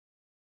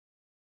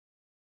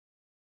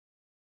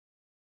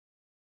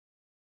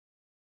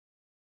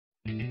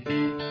Hello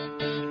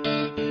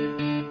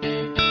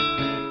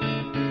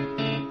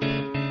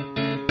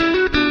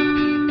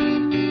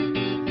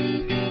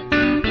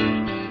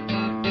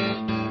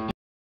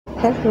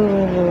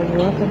everyone,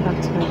 welcome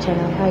back to my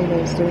channel. How you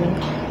guys doing?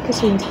 Okay,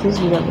 so in today's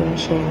video I'm going to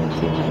share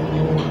with you my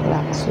new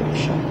black soap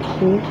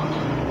shampoo.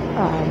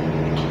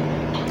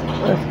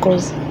 Of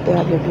course, you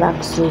have your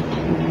black soap,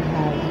 you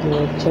have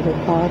your chili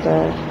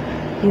powder,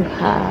 you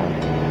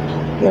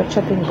have your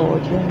chopping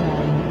board, your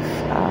knife,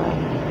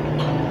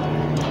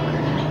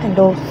 and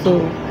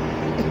also a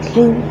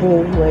clean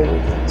bowl where you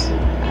get to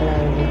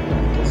allow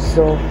everything to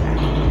dissolve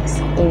and mix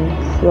in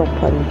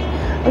properly.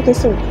 Okay,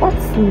 so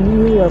what's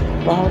new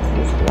about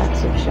this black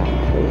soap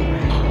shampoo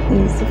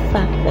is the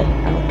fact that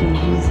I'll be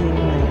using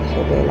my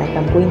chebe, like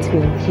I'm going to be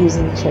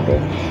infusing chebe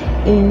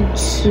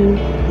into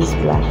this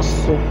black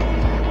soap.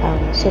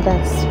 So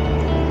that's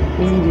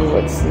really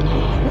what's in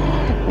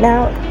it.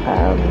 Now,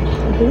 I'm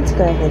going to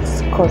go ahead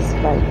and cut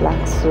my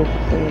black soap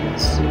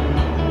into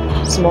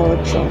small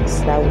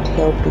chunks that would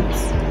help it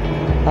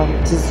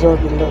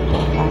dissolve a lot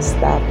more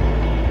faster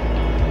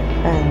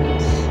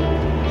and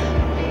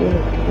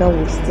not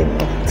wasting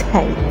enough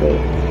time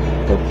there.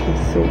 Okay,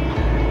 so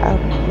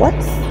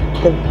what's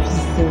the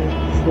reason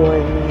for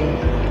me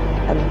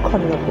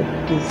coming up with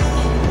this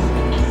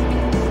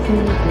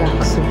new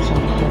black soap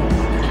shampoo?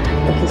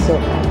 Okay, so I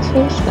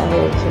changed my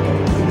hair regimen.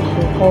 If you've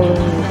been following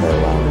me for a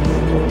while, you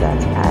know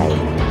that I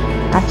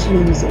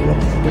actually use a lot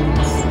of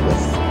things.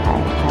 Yes,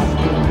 I have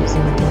been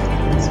using a lot of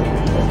things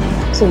over here.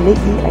 So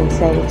lately I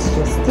decided to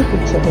just stick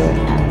with chebe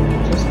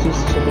and just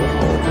use chebe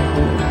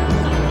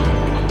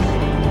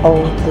all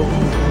the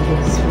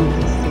ingredients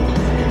really.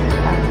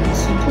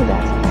 To do that,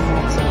 I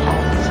had to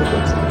add chebe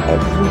to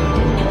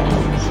everything that I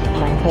use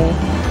with my hair,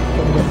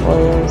 from the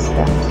oils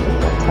down to the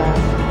butter,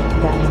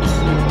 down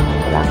to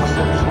black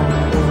soap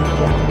shampoo,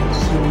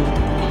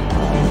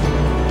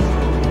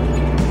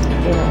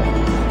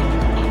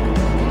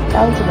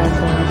 down to my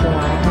foundation. I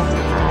had to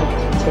add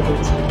chebe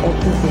to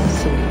everything,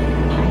 so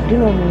I do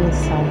not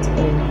miss out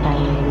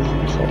anytime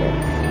using chebe,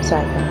 so I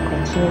can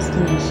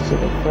continuously use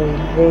chebe for a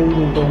very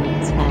long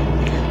time.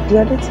 The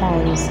other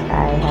times I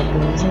have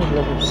been using a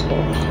lot of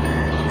stuff,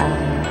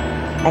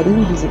 I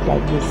didn't use it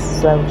like this,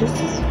 so I would just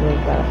use it for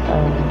about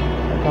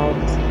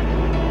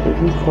a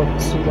week or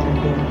two, and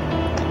then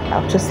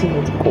I'll just leave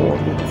it go a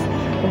bit.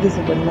 Okay,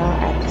 so but now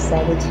I've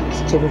decided to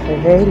use chebe for a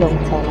very long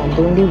time, and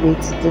the only way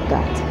to do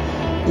that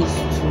is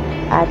to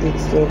add it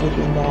to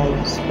everything that I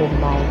use for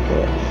my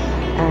hair.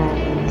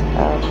 And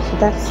so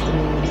that's the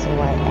main reason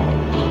why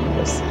I'm doing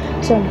this.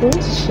 So I'm going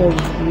to share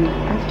with you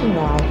after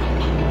now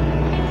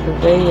the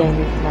very end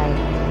with my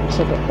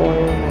chebe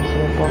oil, my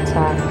chebe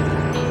butter,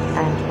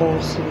 and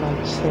also my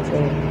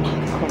chebe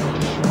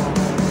conditioner.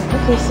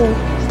 Okay, so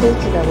stay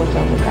tuned and watch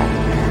out with that.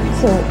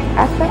 So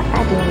after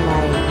adding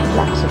my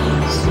black soap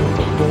into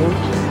the bowl,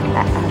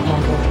 I add my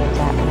hot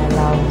water and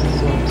allow it to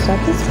dissolve. So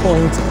at this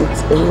point,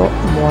 it's a lot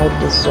more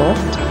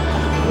dissolved.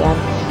 We have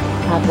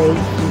very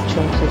few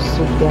chunks of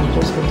soup. I'm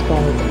just going to go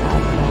ahead and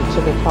add my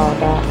chebe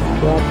powder, and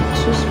we add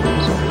 2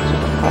 spoons of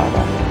chebe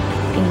powder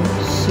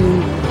into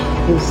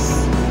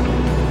this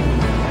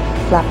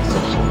black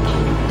soap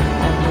shampoo,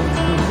 and let's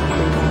give it a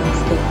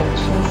nice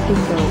continuously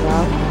for a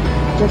while.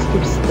 Just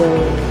keep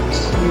stirring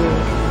till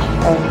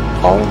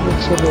all the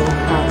chebe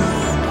has.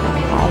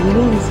 I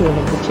really say all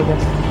of the chebe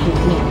is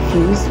completely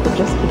infused, but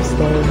just keep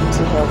stirring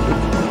to help it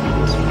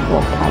infuse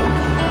properly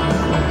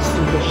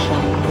into the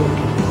shampoo.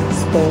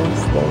 Stir,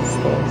 stir,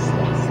 stir,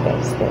 stir, stir,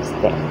 stir,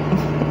 stir.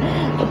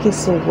 Okay,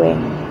 so when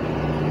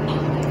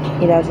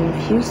it has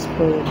infused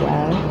for a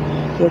while,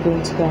 you're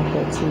going to go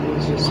ahead to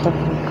use your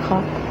stocking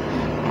cup.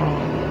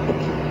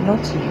 Okay,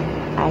 not you.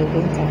 I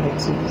went ahead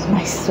to use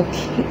my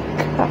stocking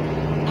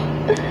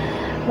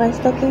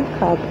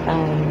cup,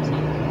 and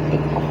a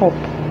cup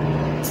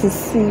to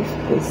sieve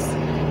this.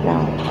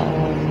 Now,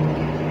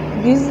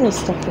 using a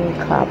stocking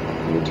cup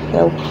would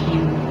help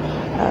you.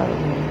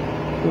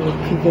 It will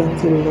prevent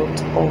a lot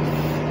of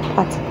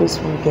particles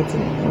from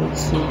getting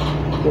into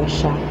your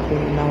shampoo.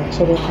 Now,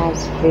 chebe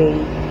has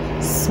very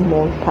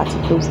small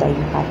particles that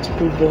you have to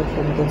prevent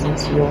from getting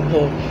to your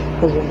hair,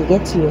 because when they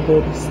get to your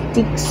hair, they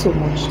stick so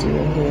much to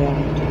your hair,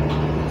 and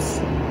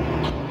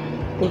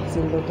it takes a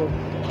lot of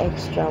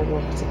extra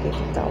work to get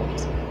it out.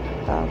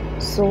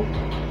 So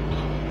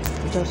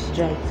just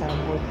try to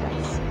avoid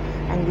that,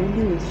 and the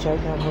only way to try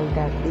to avoid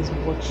that is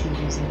what you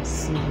use in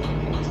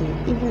sealing. Okay,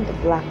 even the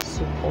black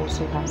soap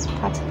also has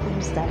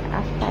particles that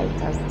after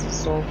it has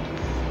dissolved,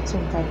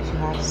 sometimes you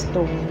have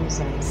stones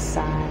and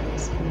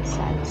sands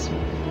inside, so you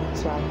need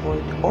to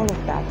avoid all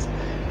of that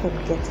from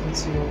getting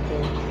to your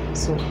hair.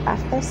 So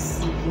after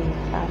sieving,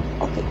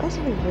 okay,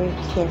 also be very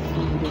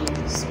careful with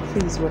the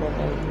squeeze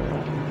whatever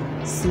you're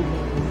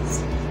sieving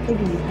with.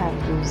 Maybe you have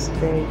those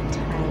very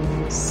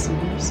tiny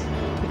sieves,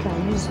 you can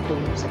use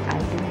those. I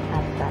don't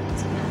have that,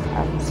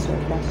 so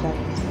that's why I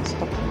use my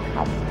stocking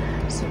cup.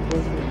 So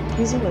when you're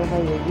using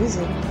whatever you're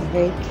using, be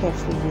very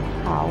careful with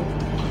how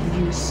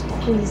you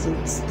squeeze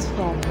it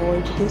to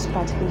avoid those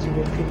particles you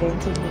were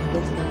preventing from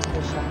getting into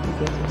the shampoo,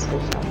 getting into the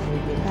shampoo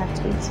again. That's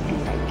going to be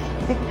like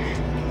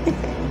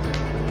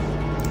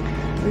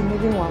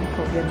removing one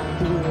problem and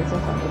giving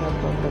yourself another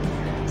problem.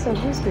 So I'm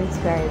just going to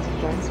guys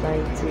transfer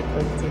it to a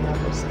container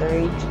for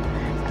storage.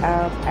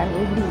 I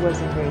really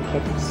wasn't very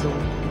careful, so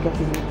it got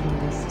a little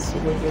messy. So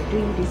when you're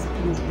doing this,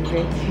 please be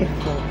very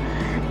careful.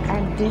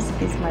 And this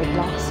is my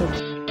black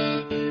soap.